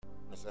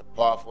It's a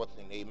powerful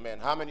thing. Amen.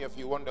 How many of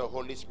you want the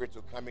Holy Spirit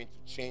to come in to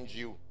change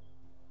you?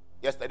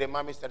 Yesterday,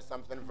 Mommy said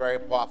something very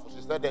powerful.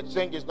 She said the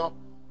change is not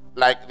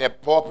like the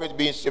pulpit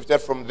being shifted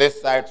from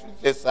this side to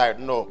this side.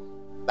 No.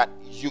 That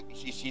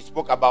she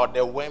spoke about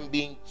the worm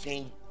being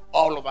changed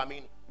all over. I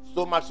mean,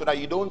 so much so that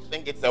you don't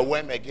think it's a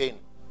worm again,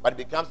 but it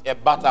becomes a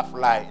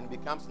butterfly and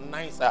becomes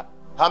nicer.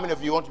 How many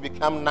of you want to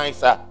become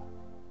nicer?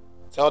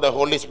 Tell the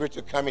Holy Spirit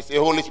to come and say,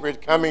 Holy Spirit,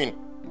 come in.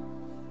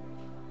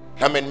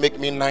 Come and make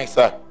me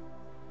nicer.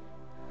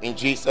 In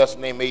Jesus'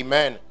 name,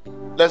 amen.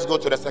 Let's go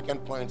to the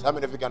second point. How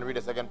many of you can read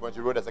the second point?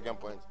 You wrote the second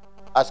point.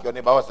 Ask your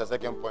neighbor, what's the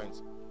second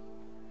point?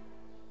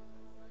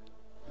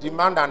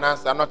 Demand an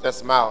answer, not a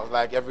smile.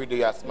 Like every day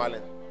you're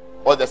smiling.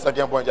 What's the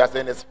second point? You're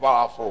saying it's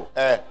powerful.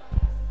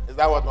 Is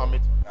that what Mommy?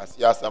 I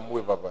see you some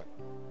way, Papa.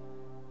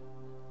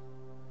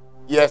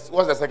 Yes,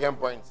 what's the second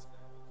point?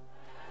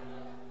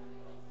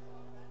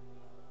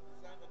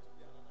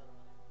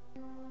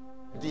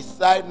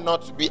 Decide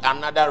not to be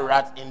another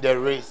rat in the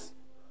race.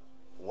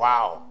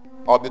 Wow.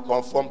 Or be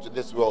conformed to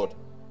this world.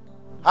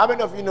 How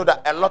many of you know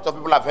that a lot of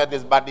people have heard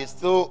this, but they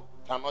still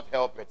cannot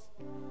help it?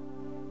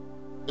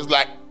 It's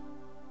like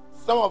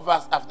some of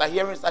us, after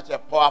hearing such a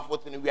powerful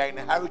thing, we are in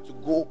a hurry to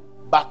go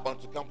back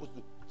onto campus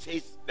to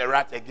chase the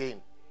rat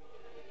again.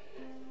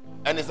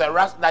 And it's a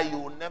rat that you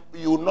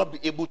will not be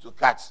able to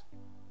catch.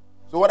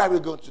 So what are we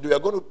going to do? We are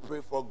going to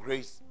pray for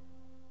grace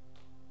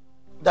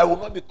that will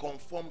not be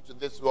conformed to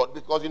this world,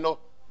 because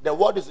the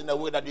world is in a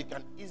way that you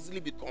can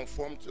easily be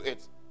conformed to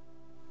it.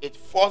 It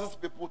forces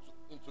people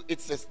into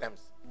its systems.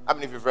 I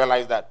mean, if you've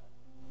realized that.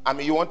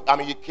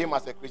 You came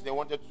as a Christian, you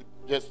wanted to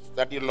just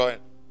study law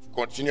and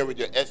continue with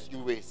your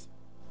SU ways.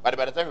 But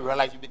by the time you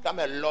realize you become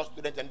a law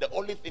student and the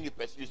only thing you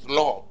pursue is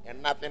law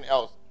and nothing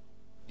else,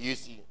 do you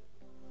see?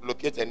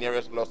 Locate the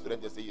nearest law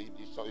student and say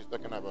he's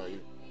talking about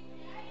you.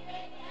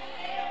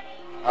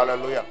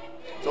 Hallelujah.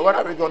 So what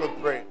are we going to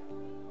pray?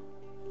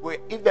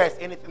 If there is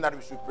anything that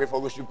we should pray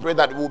for, we should pray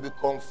that we will be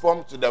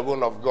conformed to the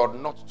will of God,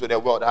 not to the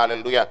world.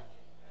 Hallelujah.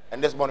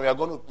 And this morning we are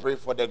going to pray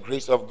for the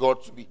grace of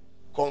God to be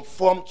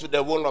conformed to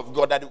the will of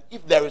God. That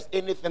if there is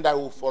anything that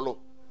we'll follow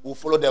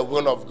the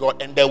will of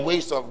God and the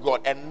ways of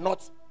God and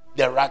not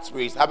the rat's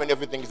race. How many of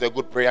you think it's a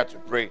good prayer to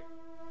pray?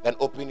 Then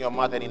open your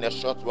mouth and in a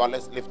short while,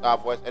 let's lift our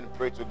voice and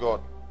pray to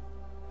God.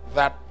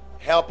 That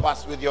help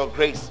us with your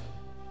grace.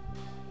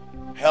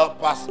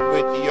 Help us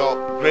with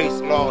your grace,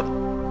 Lord.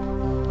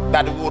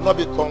 That we will not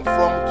be conformed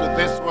to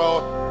this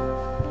world,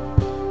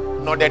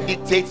 nor the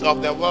dictates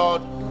of the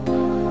world,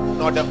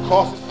 nor the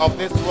causes of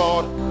this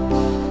world,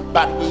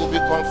 but we will be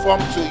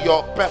conformed to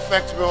your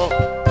perfect will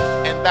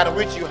and that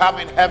which you have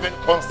in heaven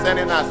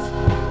concerning us.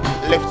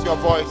 Lift your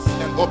voice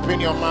and open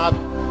your mouth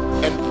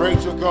and pray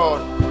to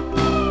God.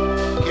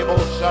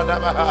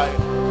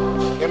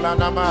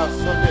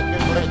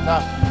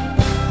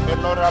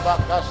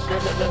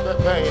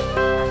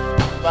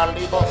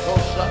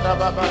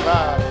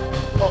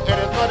 Oh, it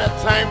is not a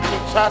time to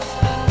chat.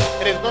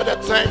 It is not a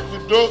time to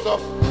doze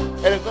off.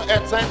 It is not a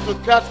time to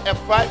catch a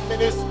 5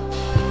 minutes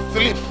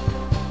sleep.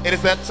 It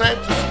is a time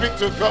to speak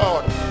to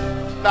God.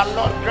 That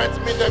Lord grant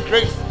me the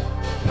grace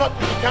not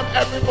to become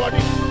everybody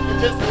in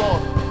this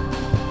world,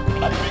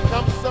 but to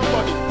become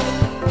somebody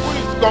who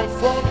is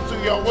conformed to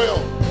your will,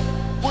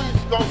 who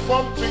is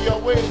conformed to your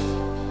ways,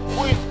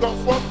 who is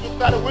conformed to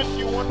that which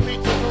you want me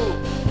to do.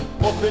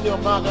 Open your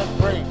mouth and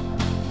pray.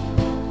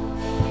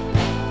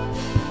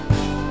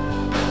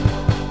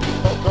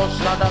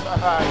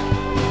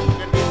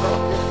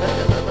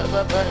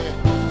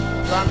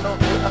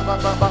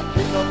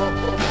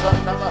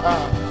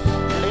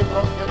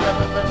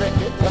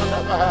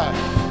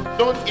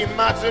 Don't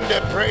imagine the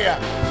prayer.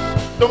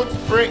 Don't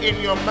pray in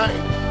your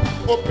mind.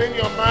 Open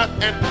your mouth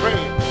and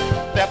pray.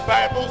 The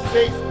Bible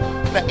says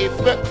the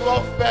effectual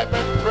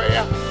fervent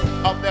prayer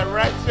of the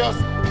righteous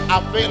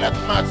availeth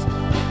much.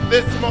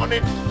 This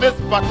morning, this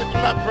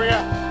particular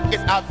prayer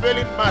is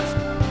availing much.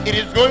 It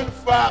is going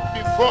far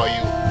before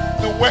you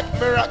to work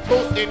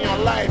miracles in your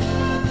life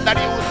that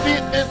you will see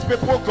things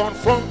people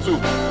conform to.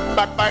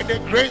 But by the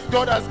grace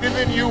God has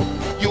given you,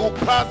 you will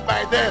pass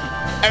by them.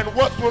 And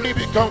what will you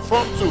be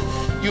conformed to?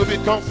 You'll be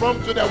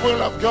conformed to the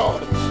will of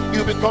God.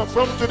 You'll be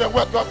conformed to the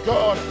work of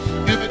God.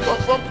 You'll be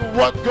conformed to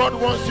what God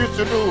wants you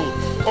to do.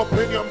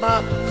 Open your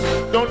mouth.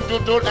 Don't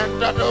doodle and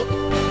daddle.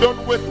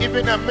 Don't waste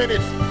even a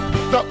minute.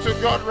 Talk to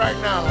God right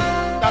now.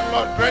 That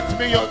Lord grant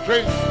me your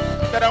grace,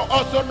 that I'll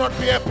also not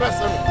be a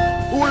person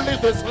who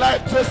lived his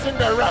life chasing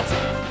the rat,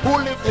 who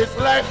lived his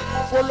life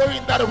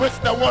following that which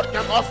the world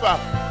can offer,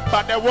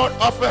 but the world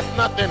offers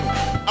nothing.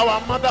 Our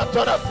mother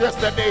taught us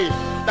yesterday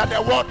that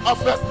the world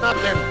offers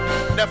nothing.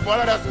 Therefore,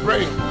 let us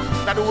pray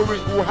that we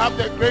will have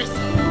the grace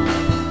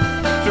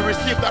to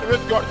receive that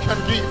which God can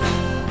give.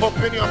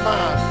 Open your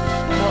mouth.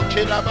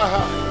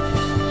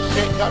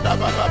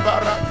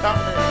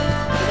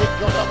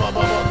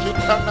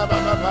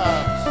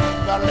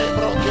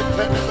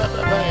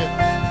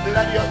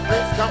 Let your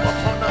grace come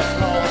upon us,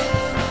 Lord.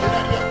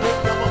 Let your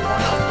grace come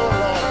upon us, oh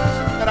Lord.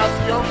 That as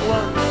young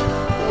ones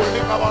who will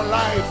live our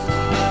lives,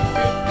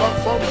 being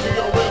conformed to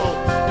your will,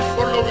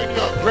 following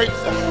your grace.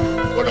 grace,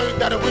 following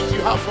that which you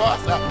have for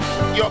us.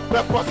 Your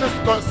purposes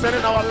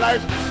concerning our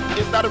lives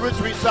is that which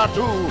we shall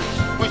do.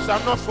 We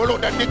shall not follow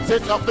the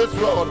dictates of this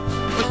world.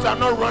 We shall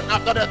not run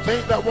after the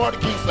things the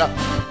world gives,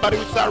 but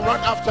we shall run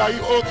after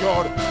you, O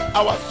God.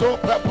 Our sole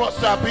purpose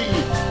shall be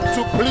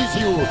to please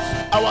you.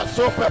 Our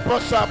sole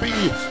purpose shall be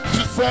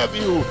to serve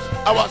you.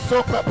 Our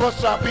sole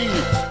purpose shall be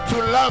to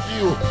love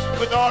you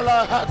with all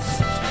our hearts,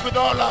 with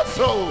all our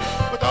soul,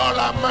 with all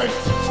our might.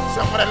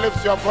 Somebody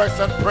lift your voice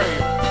and pray.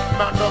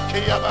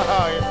 Mandokia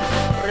Bahai,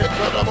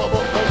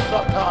 Rekodobo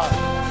Kosata,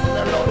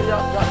 Melodia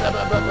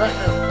Kadababene,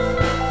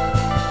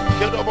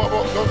 Kedobo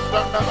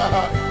Kosanda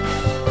Bahai.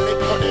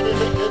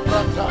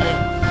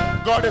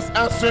 God is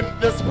answering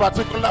this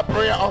particular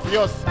prayer of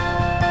yours.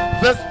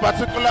 This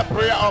particular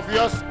prayer of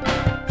yours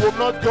will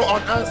not go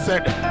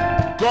unanswered.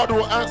 God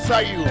will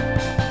answer you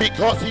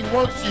because He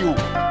wants you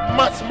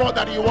much more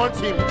than you want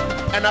Him.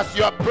 And as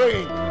you are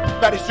praying,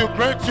 that He should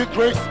grant you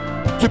grace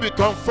to be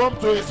conformed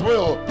to His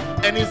will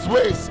and His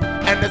ways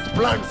and His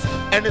plans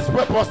and His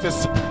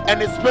purposes and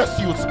His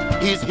pursuits.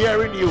 He is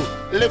hearing you.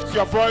 Lift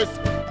your voice,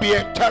 be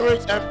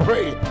encouraged and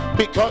pray,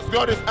 because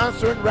God is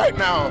answering right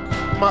now.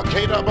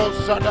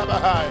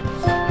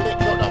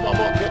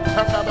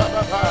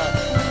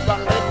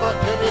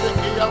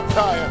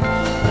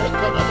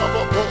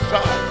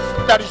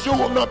 That you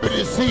will not be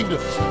deceived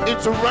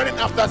into running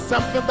after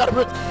something that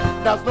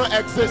does not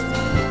exist.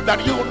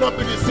 That you will not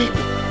be deceived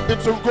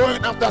into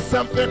going after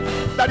something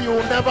that you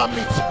will never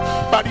meet,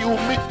 but you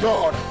will meet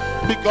God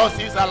because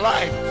He's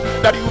alive.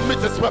 That you will meet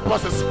His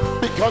purposes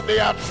because they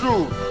are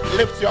true.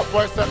 Lift your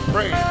voice and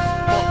pray.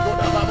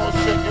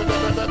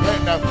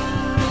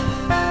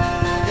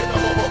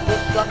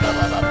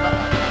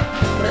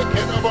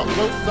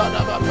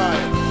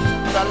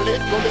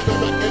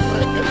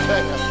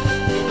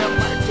 In the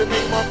mighty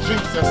name of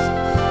Jesus,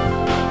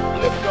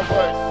 lift your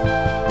voice.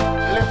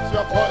 Lift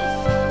your voice.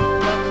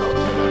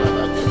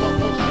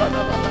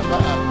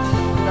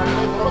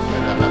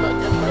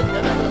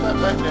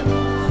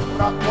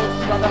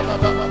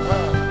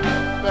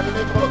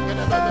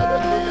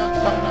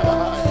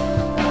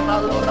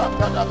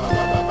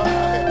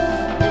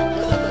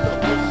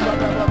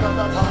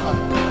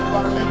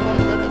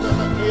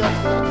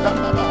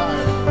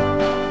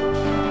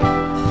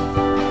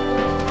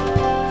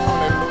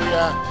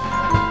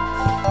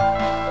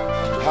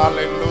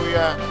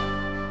 Hallelujah.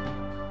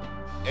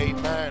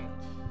 Amen.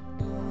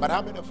 But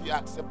how many of you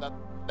accept that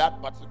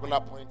that particular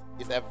point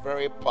is a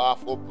very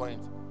powerful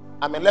point?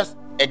 I mean, let's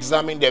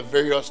examine the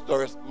various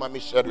stories Mommy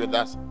shared with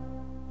us.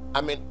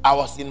 I mean, I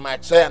was in my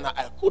chair and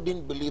I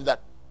couldn't believe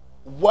that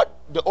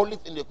the only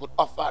thing they could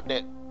offer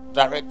the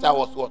director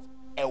was what?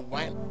 A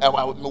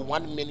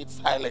 1 minute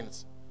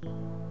silence.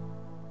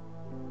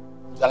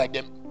 They're like,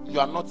 you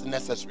are not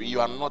necessary, you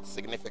are not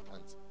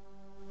significant.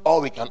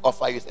 All we can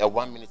offer you is a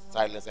 1 minute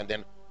silence, and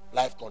then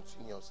life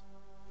continues.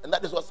 And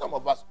that is what some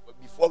of us,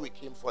 before we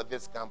came for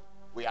this camp,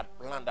 we had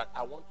planned that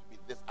I want to be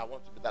this, I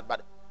want to be that.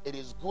 But it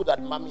is good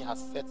that Mommy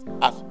has set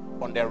us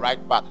on the right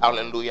path.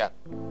 Hallelujah.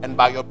 And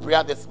by your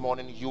prayer this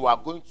morning, you are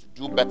going to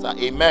do better.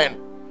 Amen.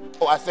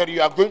 Oh, I said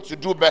you are going to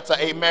do better.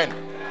 Amen.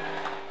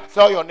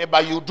 Tell your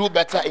neighbor, you do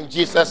better in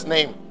Jesus'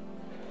 name.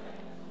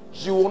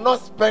 You will not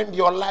spend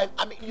your life,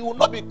 you will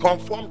not be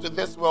conformed to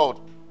this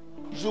world.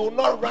 You will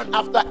not run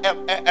after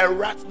a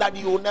rat that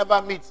you will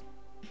never meet.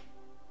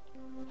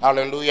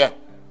 Hallelujah.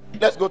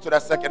 Let's go to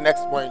the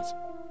next point.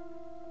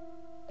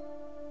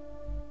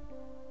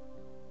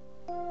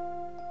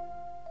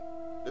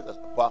 This is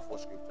a powerful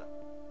scripture.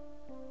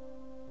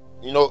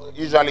 You know,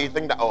 usually you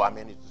think that,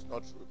 it is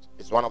not true.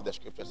 It's one of the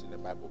scriptures in the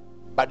Bible.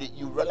 But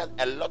you realize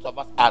a lot of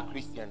us are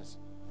Christians.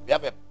 We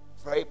have a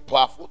very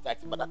powerful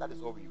title, but that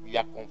is all we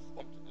are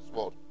conformed to this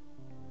world.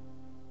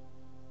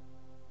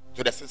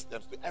 To the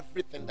systems, to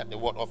everything that the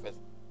world offers.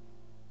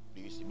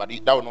 Do you see? But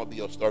that will not be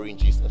your story in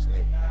Jesus'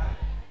 name.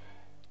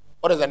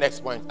 What is the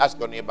next point? Ask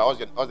your neighbor. What's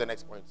the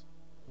next point?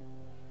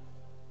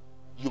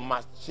 You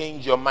must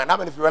change your mind. How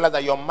many of you realize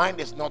that your mind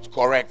is not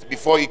correct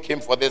before you came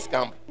for this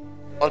camp?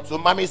 Until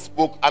Mommy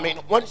spoke,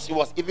 when she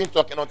was even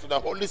talking, until the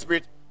Holy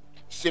Spirit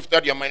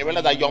shifted your mind, you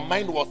realize that your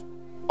mind was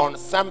on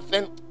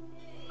something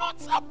not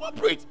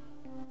appropriate.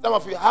 Some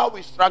of you, how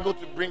we struggle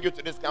to bring you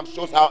to this camp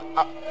shows how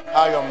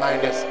your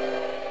mind is.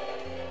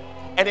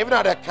 And even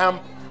at the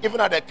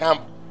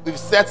camp, we've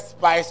set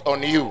spies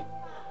on you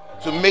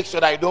to make sure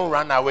that you don't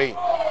run away,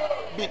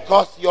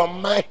 because your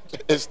mind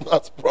is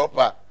not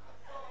proper.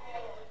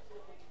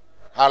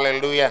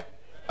 Hallelujah.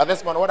 At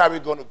this moment, what are we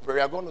going to pray?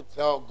 We are going to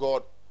tell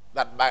God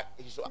that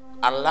He should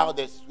allow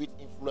the sweet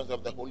influence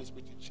of the Holy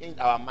Spirit to change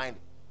our mind,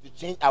 to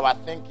change our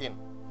thinking.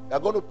 We are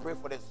going to pray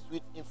for the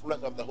sweet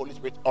influence of the Holy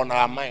Spirit on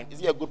our mind.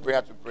 Is it a good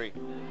prayer to pray?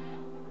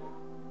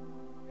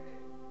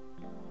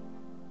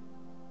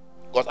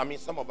 Because,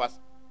 some of us,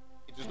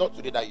 it is not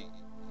today that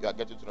you are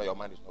getting to know your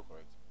mind is not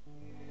correct.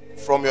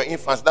 From your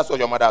infancy, that's what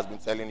your mother has been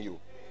telling you.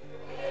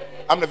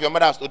 How many of your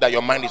mother has told that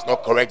your mind is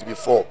not correct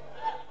before?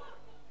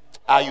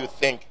 How you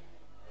think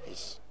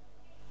is.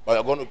 But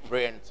you're going to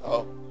pray and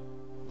tell.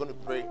 You're going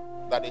to pray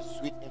that the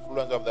sweet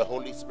influence of the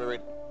Holy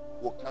Spirit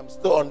will come.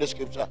 Still on the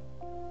scripture.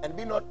 And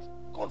be not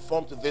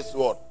conformed to this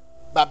world,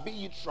 but be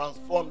ye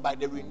transformed by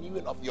the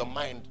renewing of your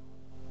mind.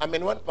 I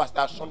mean, when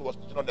Pastor Sean was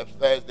teaching on the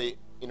Thursday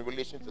in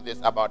relation to this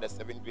about the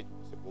 7 great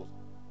principles,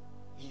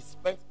 he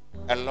spent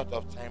a lot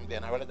of time there,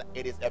 and I realized that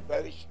it is a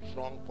very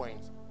strong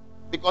point.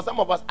 Because some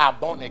of us are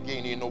born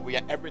again, we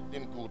are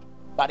everything good,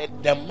 but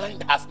the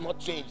mind has not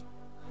changed.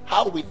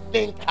 How we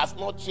think has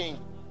not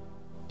changed.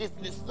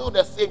 It's still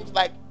the same. It's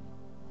like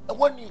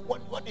when you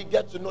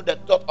get to know the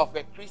thought of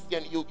a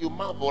Christian, you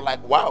marvel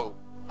like, wow,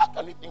 how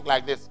can you think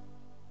like this?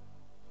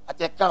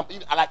 At a camp,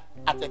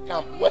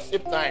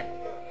 worship time,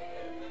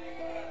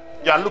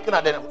 you are looking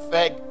at the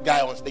fair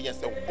guy on stage and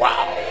say,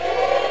 wow.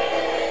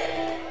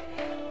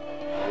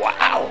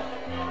 Wow.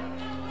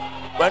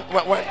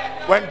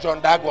 When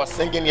John Dag was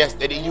singing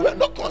yesterday, you were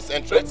not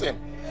concentrating.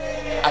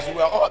 As we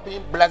were all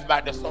being blessed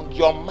by the song,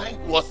 your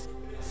mind was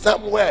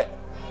somewhere,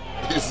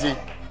 you see,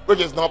 which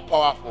is not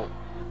powerful.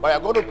 But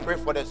you're going to pray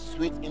for the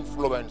sweet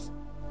influence.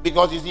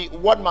 Because you see,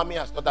 what Mommy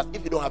has taught us,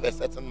 if you don't have a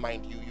certain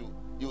mind, you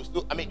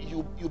still,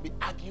 you'll be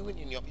arguing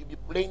you'll be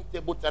playing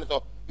table tennis,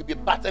 or you'll be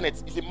batting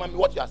it. You see, Mommy,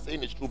 what you are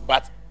saying is true,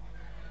 but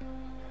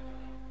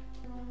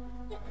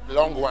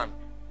long one,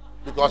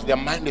 because the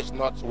mind is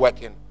not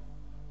working.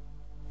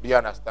 Do you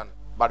understand?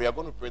 But we are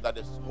going to pray that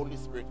the Holy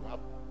Spirit will have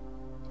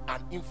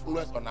an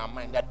influence on our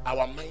mind, that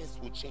our minds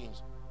will change.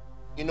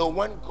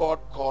 When God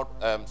called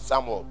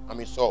Saul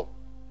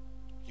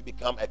to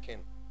become a king,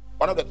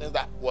 one of the things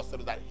that was said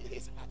is that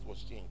his heart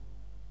was changed.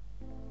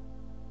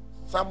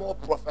 Samuel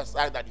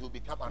prophesied that he will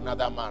become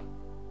another man.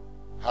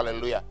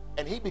 Hallelujah.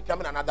 And he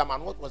becoming another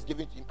man, what was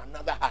given to him?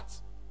 Another heart.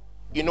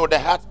 The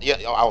heart,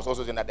 I was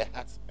also saying that the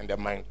heart and the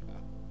mind.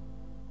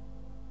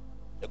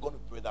 They're going to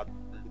pray that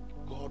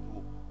God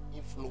will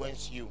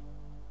influence you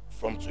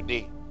from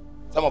today.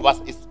 Some of us,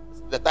 it's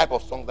the type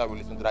of song that we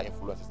listen to that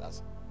influences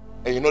us.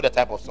 And the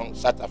type of song,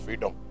 Shatter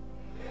Freedom.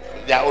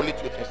 There are only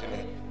two things in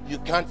it. You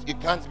can't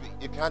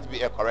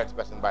be a correct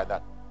person by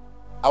that.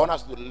 I want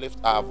us to lift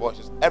our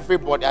voices.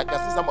 Everybody, I can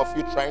see some of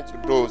you trying to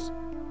doze,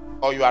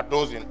 or you are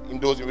dozing. In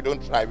dozing, we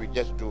don't try, we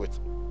just do it.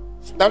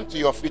 Stand to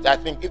your feet. I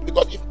think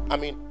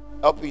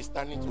LP is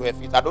standing to her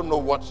feet. I don't know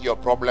what your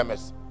problem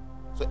is.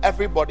 So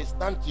everybody,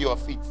 stand to your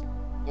feet.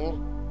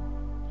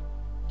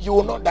 You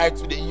will not die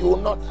today. You will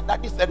not.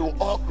 Daddy said we'll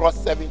all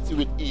cross 70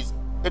 with ease.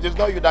 It is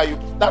not you that you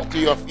stand to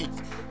your feet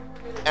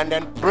and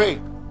then pray.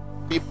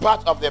 Be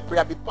part of the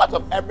prayer. Be part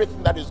of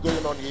everything that is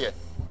going on here.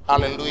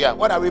 Hallelujah.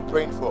 What are we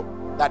praying for?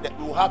 That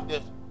we will have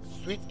the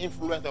sweet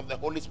influence of the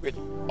Holy Spirit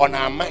on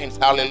our minds.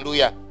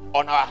 Hallelujah.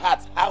 On our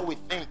hearts. How we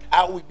think.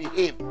 How we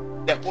behave.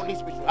 The Holy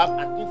Spirit will have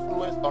an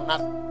influence on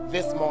us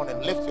this morning.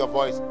 Lift your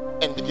voice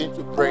and begin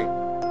to pray.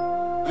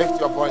 Lift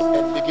your voice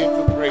and begin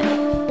to pray.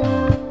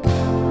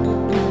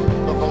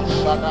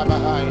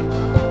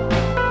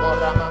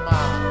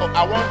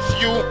 I want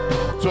you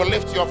to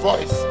lift your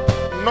voice.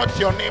 Not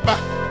your neighbor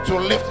to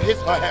lift his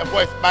or her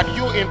voice, but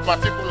you in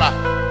particular.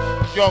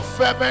 Your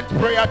fervent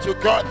prayer to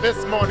God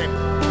this morning,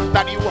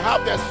 that you will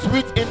have the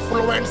sweet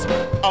influence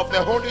of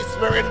the Holy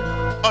Spirit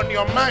on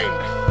your mind.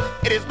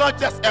 It is not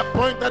just a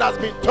point that has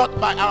been taught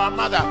by our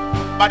mother,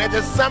 but it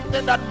is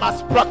something that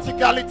must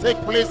practically take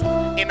place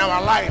in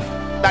our life.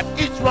 That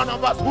each one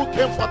of us who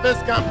came for this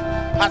camp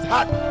has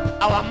had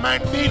our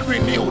mind being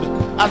renewed,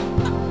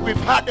 and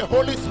we've had the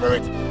Holy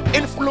Spirit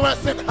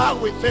influencing how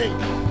we think.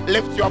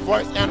 Lift your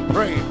voice and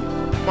pray.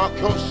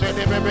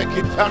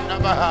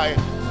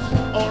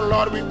 Oh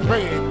Lord, we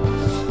pray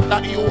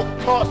that you will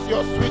cause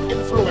your sweet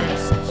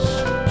influence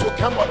to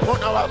come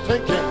upon our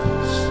thinking.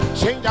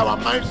 Change our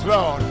minds,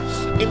 Lord,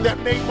 in the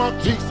name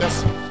of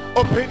Jesus.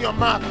 Open your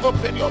mouth,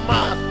 open your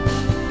mouth.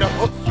 The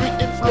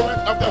sweet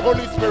influence of the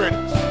Holy Spirit.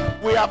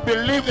 We have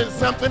believed in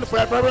something for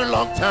a very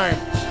long time,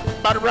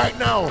 but right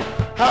now,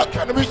 how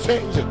can we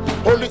change?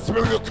 Holy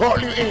Spirit will call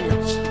you in,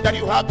 that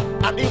you have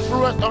an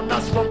influence on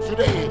us from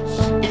today.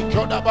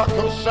 Influence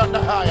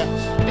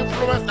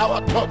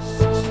our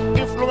thoughts,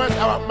 influence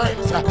our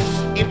minds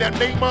in the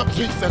name of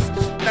Jesus.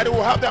 That we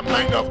will have the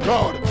mind of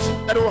God,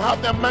 that we will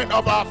have the mind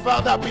of our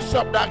Father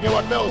Bishop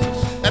Daniel Mills,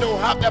 that we will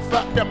have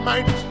the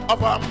mind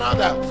of our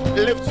mother.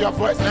 Lift your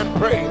voice and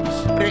pray.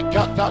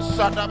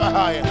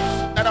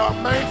 That our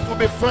minds will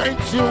be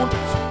fine-tuned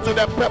to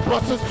the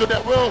purposes, to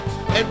the will,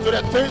 and to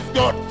the things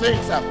God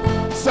thinks.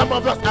 Some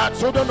of us are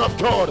children of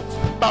God,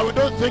 but we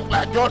don't think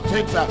like God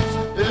thinks.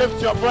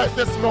 Lift your voice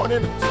this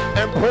morning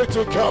and pray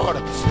to God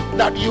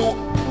that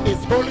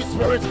His Holy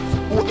Spirit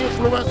will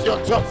influence your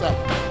thoughts,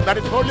 that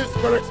His Holy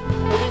Spirit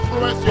will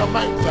influence your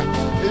minds.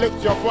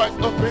 Lift your voice,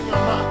 open your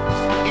mouth.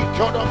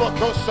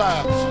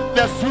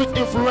 The sweet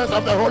influence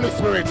of the Holy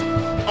Spirit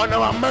on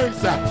our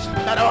minds,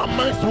 that our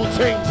minds will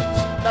change,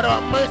 that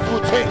our minds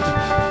will change.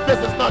 This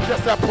is not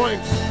just a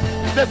point.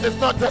 This is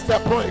not just a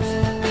point,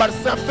 but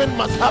something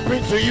must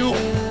happen to you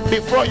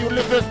before you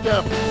leave this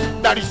camp.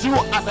 That is, you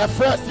as a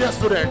first year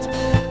student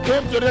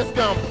came to this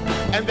camp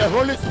and the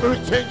Holy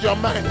Spirit changed your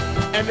mind,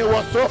 and it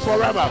was so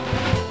forever.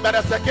 That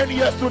a second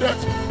year student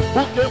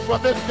who came for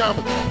this camp,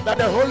 that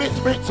the Holy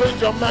Spirit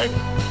changed your mind,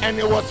 and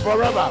it was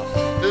forever.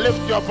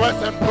 Lift your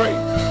voice and pray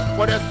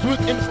for the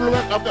sweet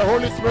influence of the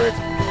Holy Spirit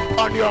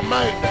on your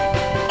mind,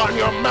 on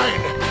your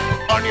mind,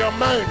 on your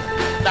mind,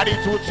 that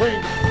it will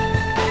change.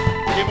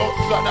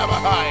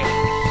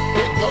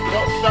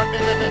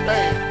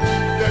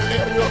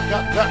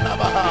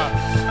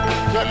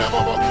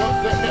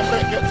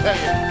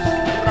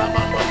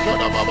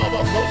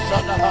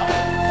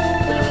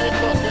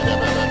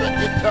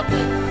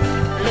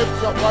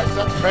 Lift your voice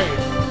and pray.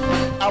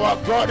 Our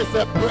God is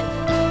a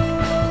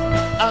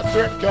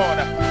answering God.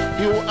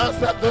 He will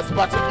answer this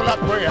particular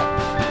prayer.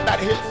 That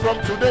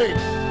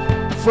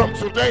from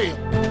today,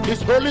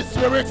 His Holy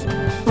Spirit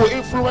will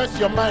influence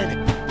your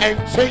mind and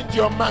change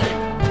your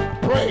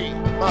mind. Pray.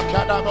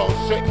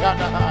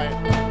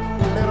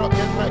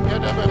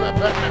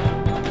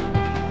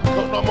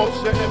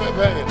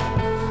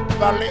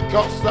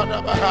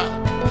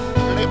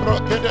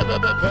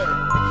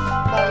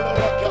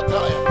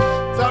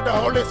 Tell the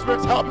Holy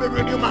Spirit, help me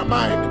renew my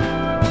mind.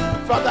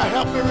 Father,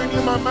 help me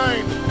renew my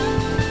mind.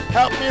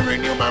 Help me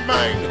renew my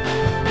mind.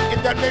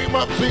 In the name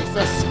of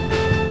Jesus,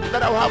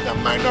 that I will have the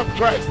mind of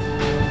Christ.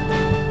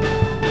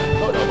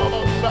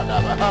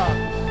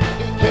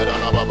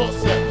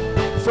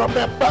 From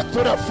the back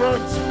to the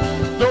front,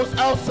 those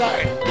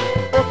outside,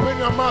 open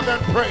your mouth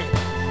and pray.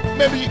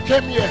 Maybe you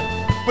came here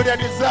with a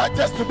desire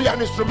just to be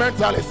an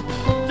instrumentalist,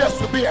 just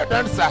to be a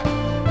dancer,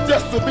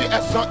 just to be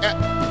a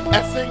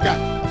singer,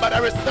 but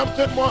there is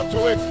something more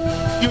to it.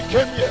 You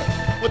came here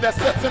with a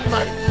certain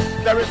mind.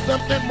 There is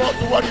something more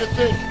to what you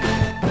think.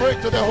 Pray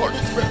to the Holy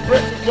Spirit,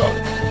 pray to God,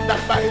 that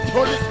by His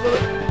Holy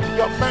Spirit,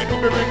 your mind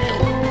will be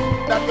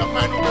renewed, that your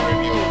mind will be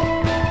renewed,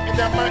 in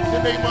the mighty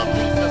name of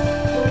Jesus.